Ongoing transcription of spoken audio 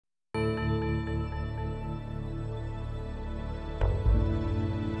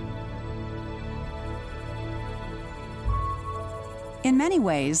In many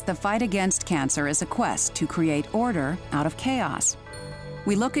ways, the fight against cancer is a quest to create order out of chaos.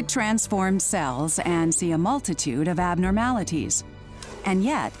 We look at transformed cells and see a multitude of abnormalities. And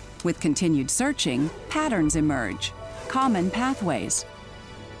yet, with continued searching, patterns emerge, common pathways.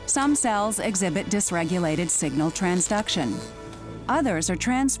 Some cells exhibit dysregulated signal transduction. Others are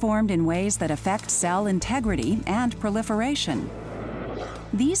transformed in ways that affect cell integrity and proliferation.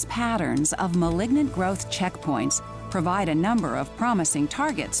 These patterns of malignant growth checkpoints provide a number of promising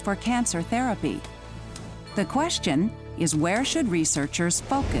targets for cancer therapy. The question is, where should researchers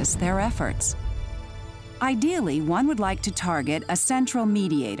focus their efforts? Ideally, one would like to target a central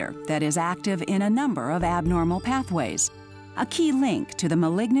mediator that is active in a number of abnormal pathways, a key link to the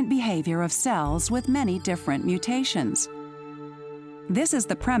malignant behavior of cells with many different mutations. This is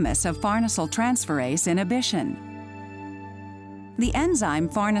the premise of farnesyltransferase inhibition. The enzyme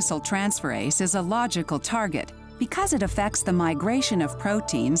farnesyltransferase is a logical target because it affects the migration of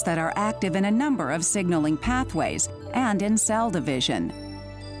proteins that are active in a number of signaling pathways and in cell division.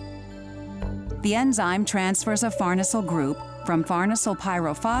 The enzyme transfers a farnesyl group from farnesyl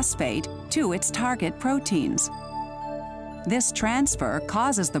pyrophosphate to its target proteins. This transfer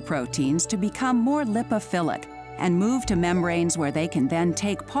causes the proteins to become more lipophilic and move to membranes where they can then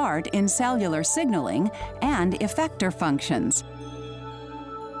take part in cellular signaling and effector functions.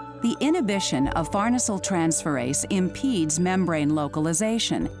 The inhibition of farnesyltransferase impedes membrane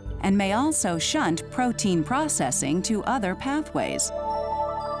localization and may also shunt protein processing to other pathways.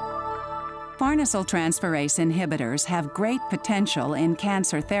 Farnesyltransferase inhibitors have great potential in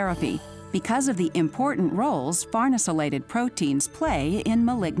cancer therapy because of the important roles farnesylated proteins play in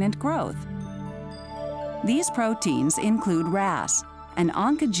malignant growth. These proteins include RAS, an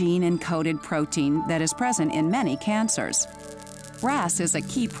oncogene-encoded protein that is present in many cancers. RAS is a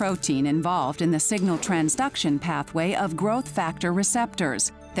key protein involved in the signal transduction pathway of growth factor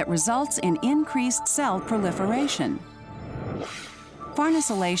receptors that results in increased cell proliferation.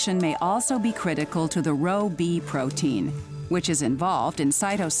 Farnesylation may also be critical to the Rho-B protein, which is involved in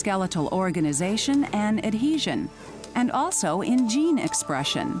cytoskeletal organization and adhesion, and also in gene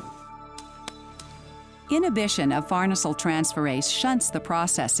expression. Inhibition of farnesyltransferase shunts the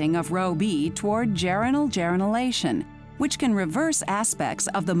processing of Rho-B toward geranyl geranylation, which can reverse aspects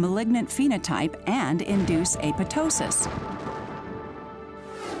of the malignant phenotype and induce apoptosis.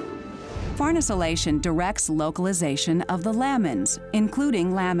 Farnesylation directs localization of the lamins,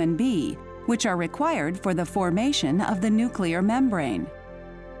 including lamin B, which are required for the formation of the nuclear membrane.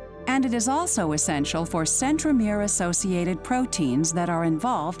 And it is also essential for centromere-associated proteins that are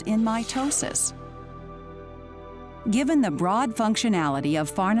involved in mitosis. Given the broad functionality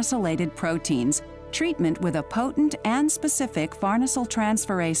of farnesylated proteins, treatment with a potent and specific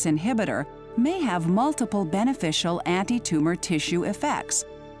farnesyltransferase inhibitor may have multiple beneficial anti-tumor tissue effects,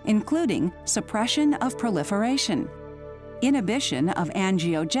 including suppression of proliferation, inhibition of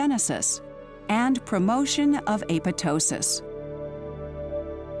angiogenesis, and promotion of apoptosis.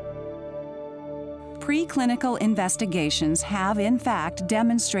 Preclinical investigations have, in fact,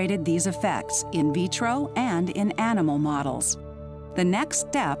 demonstrated these effects in vitro and in animal models. The next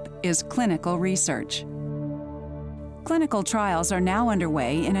step is clinical research. Clinical trials are now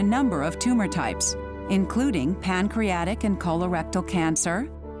underway in a number of tumor types, including pancreatic and colorectal cancer,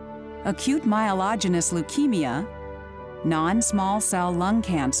 acute myelogenous leukemia, non-small cell lung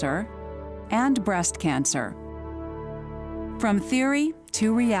cancer, and breast cancer. From theory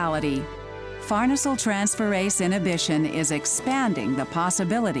to reality, farnesyltransferase inhibition is expanding the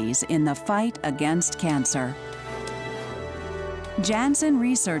possibilities in the fight against cancer. Janssen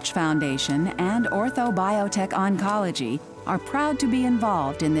Research Foundation and Orthobiotech Oncology are proud to be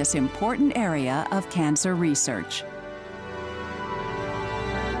involved in this important area of cancer research.